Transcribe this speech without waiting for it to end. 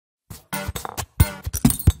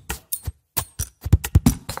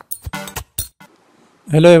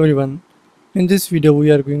Hello everyone. In this video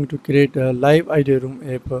we are going to create a live idea room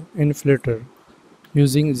app in Flutter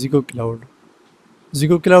using ZEGOCLOUD.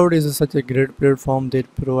 ZEGOCLOUD is such a great platform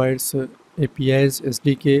that provides APIs,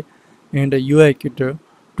 SDK and a UI kit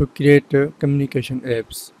to create communication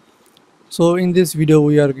apps. So in this video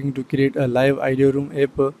we are going to create a live idea room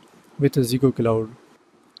app with ZEGOCLOUD.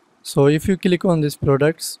 So if you click on these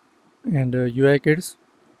products and UI kits,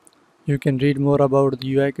 you can read more about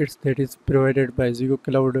the UI kits that is provided by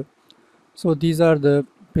ZEGOCLOUD. So these are the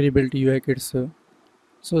pre-built UI kits. So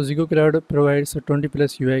ZEGOCLOUD provides 20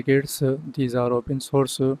 plus UI kits. These are open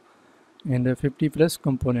source and 50 plus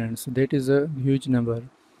components. That is a huge number,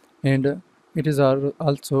 and it is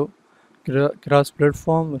also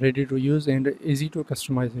cross-platform, ready to use and easy to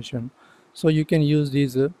customization. So you can use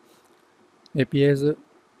these APIs and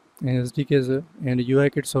SDKs and UI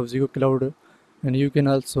kits of ZEGOCLOUD, and you can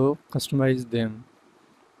also customize them.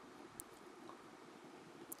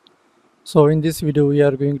 So in this video we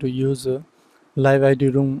are going to use live ID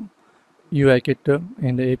room UI kit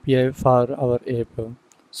and API for our app.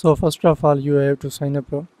 So first of all you have to sign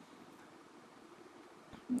up,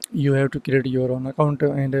 you have to create your own account,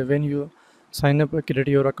 and when you sign up, create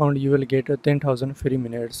your account, you will get 10,000 free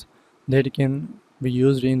minutes that can be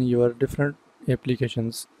used in your different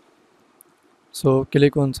applications. So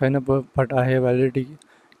click on sign up, but I have already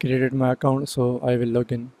created my account, so I will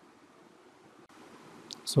log in.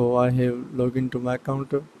 So I have logged into my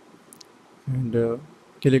account and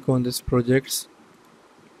click on this projects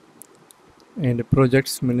and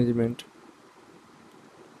projects management.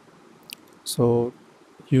 So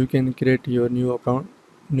you can create your new account,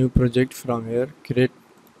 new project from here, create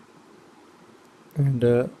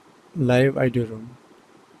and live ID room.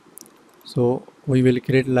 So we will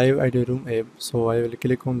create live ID room app. So I will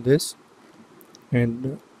click on this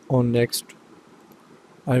and on next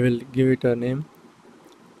I will give it a name.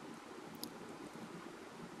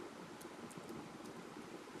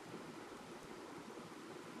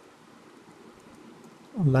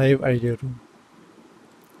 Live ID room.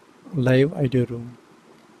 Live ID room.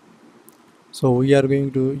 So we are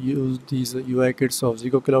going to use these UI kits of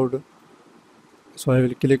ZEGOCLOUD. So I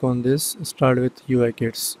will click on this, start with UI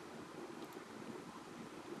kits.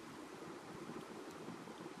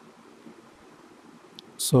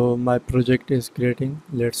 So my project is creating,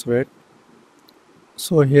 let's wait.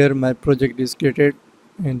 So here my project is created,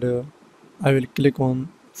 and I will click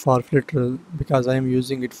on for Flutter because I am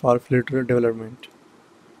using it for Flutter development.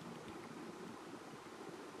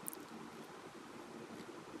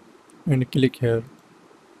 And click here.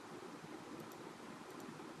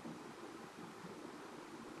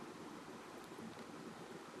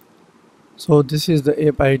 So this is the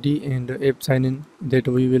app ID and app sign-in that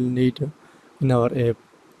we will need in our app.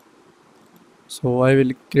 So I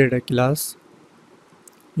will create a class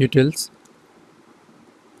utils,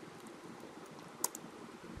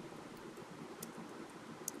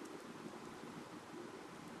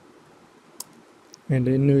 and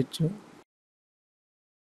in which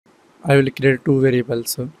I will create two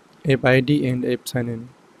variables, app ID and app sign-in.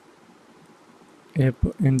 App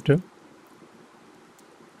enter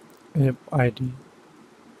app ID.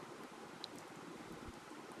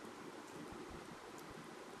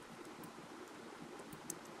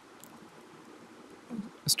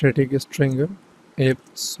 Static string app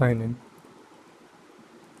sign-in.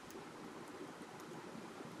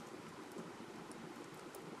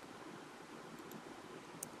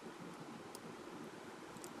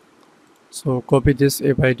 So copy this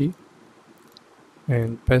app ID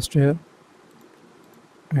and paste here,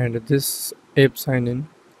 and this app sign-in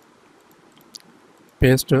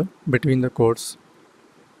paste between the quotes.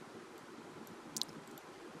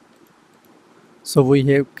 So we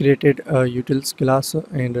have created a utils class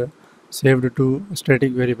and saved two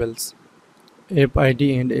static variables, app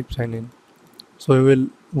ID and app sign-in. So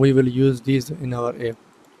we will use these in our app.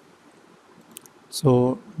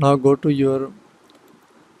 So now go to your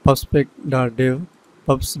pubs.dev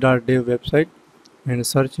website and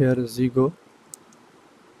search here Zego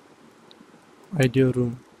idea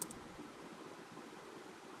room.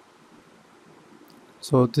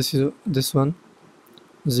 So this one,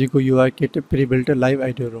 Zego UI kit pre-built live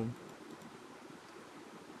idea room,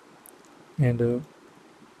 and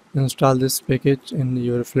install this package in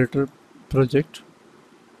your Flutter project.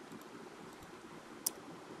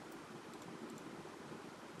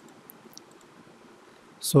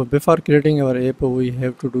 So before creating our app we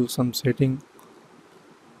have to do some setting.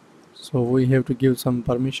 So we have to give some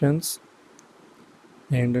permissions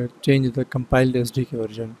and change the compiled SDK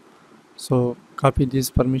version. So copy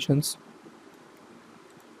these permissions,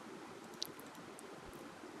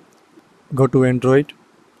 go to Android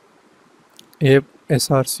app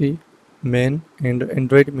src main and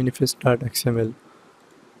android manifest.xml,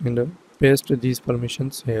 and paste these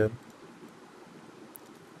permissions here,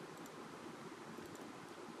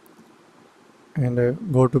 and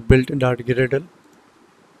go to build.gradle,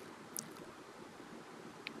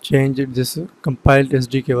 change this compiled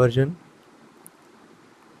SDK version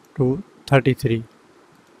to 33,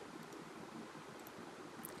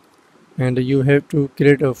 and you have to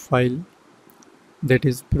create a file that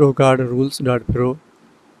is progradrules.pro,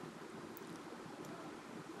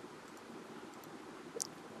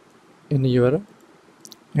 in your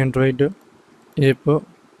Android app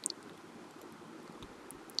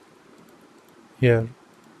here,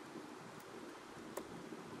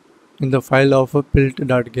 in the file of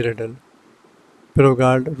build.gradle,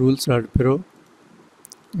 progradrules.pro,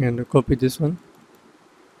 and copy this one,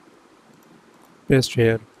 paste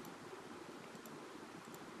here,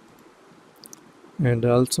 and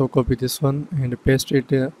also copy this one and paste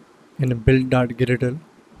it in build.gradle.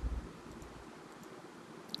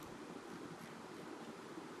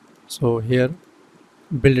 So here,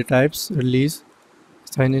 build types, release,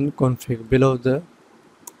 sign in config, below the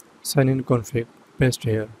sign in config, paste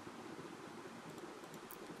here.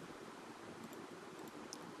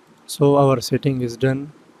 So our setting is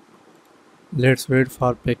done. Let's wait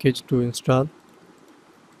for package to install.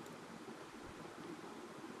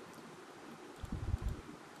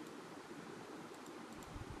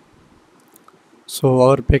 So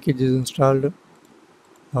our package is installed.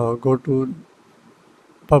 Go to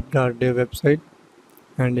pub.dev website,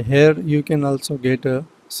 and here you can also get a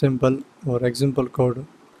simple or example code.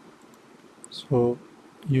 So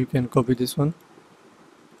you can copy this one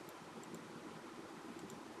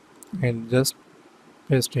and just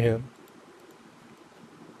paste here.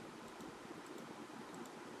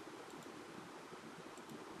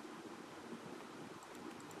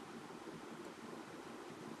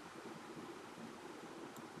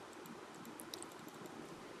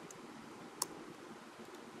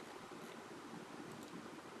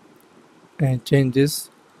 And change this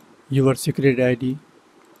your secret ID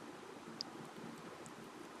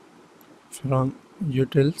from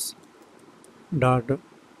utils dot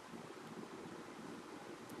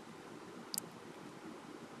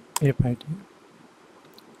app.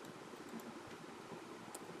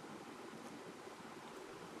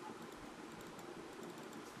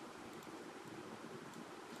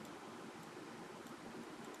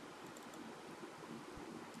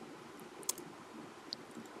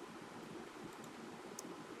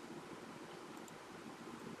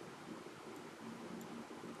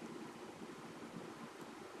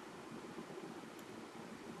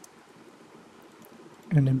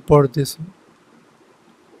 And import this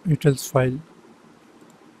utils file,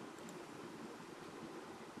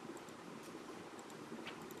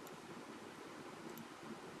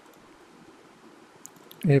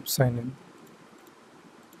 app sign in.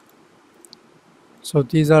 So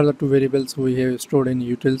these are the two variables we have stored in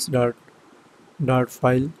utils dot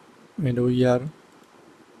file, and we are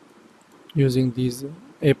using these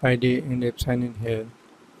app ID and app sign in here.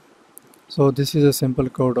 So this is a simple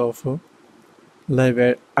code of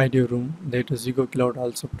live ID room that ZEGOCLOUD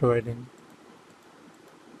also providing.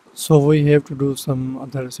 So we have to do some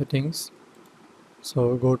other settings.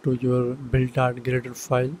 So go to your build.gradle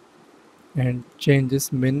file and change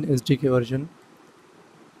this min SDK version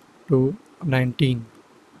to 19,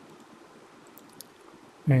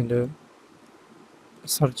 and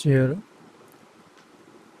search here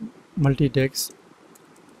multi-text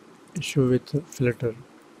issue with Flutter.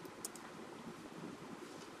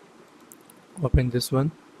 Open this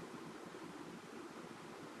one,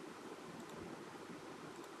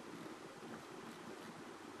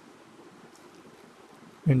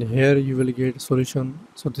 and here you will get solution.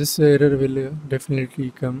 So this error will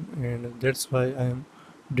definitely come, and that's why I am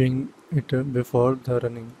doing it before the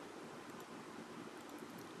running.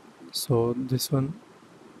 So this one,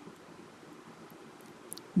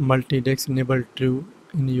 multi-text enable true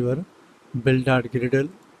in your build.gradle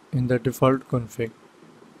in the default config.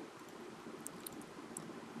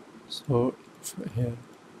 So here,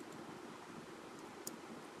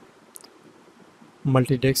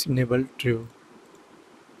 multi-text enable true,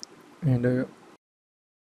 and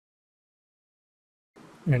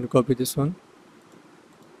copy this one,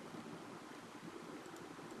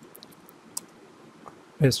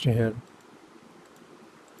 paste here,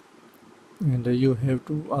 and you have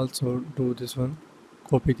to also do this one,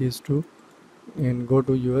 copy these two, and go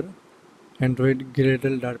to your Android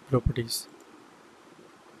gradle.properties.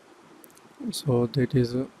 So that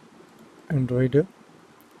is Android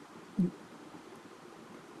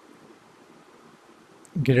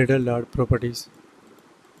Gradle properties.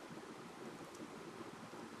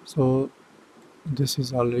 So this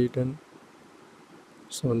is already done.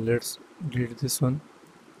 So let's delete this one.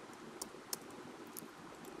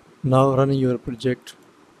 Now run your project.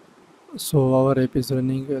 So our app is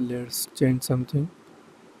running. Let's change something.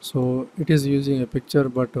 So it is using a picture,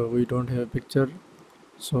 but we don't have a picture.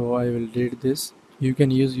 So I will delete this. You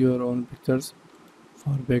can use your own pictures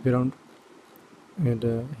for background. And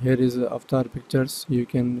here is avatar pictures. You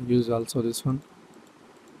can use also this one,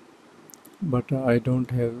 but I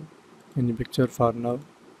don't have any picture for now.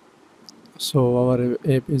 So our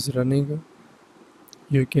app is running.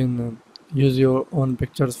 You can use your own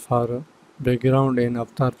pictures for background and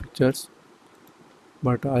avatar pictures,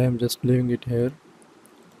 but I am just leaving it here.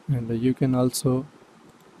 And you can also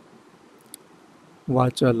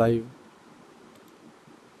watch a live.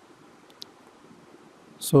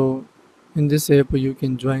 So in this app you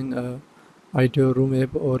can join a IDEO room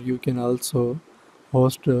app, or you can also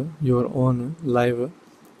host your own live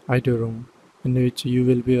IDEO room in which you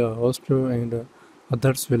will be a host and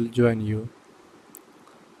others will join you.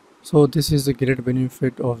 So this is a great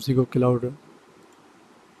benefit of ZEGOCLOUD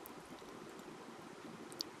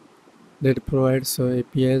that provides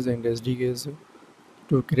APIs and SDKs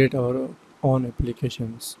to create our own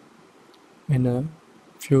applications in a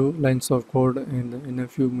few lines of code and in a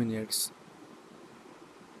few minutes.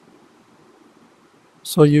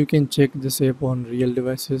 So you can check this app on real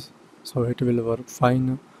devices, so it will work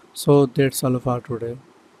fine. So that's all for today.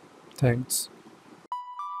 Thanks.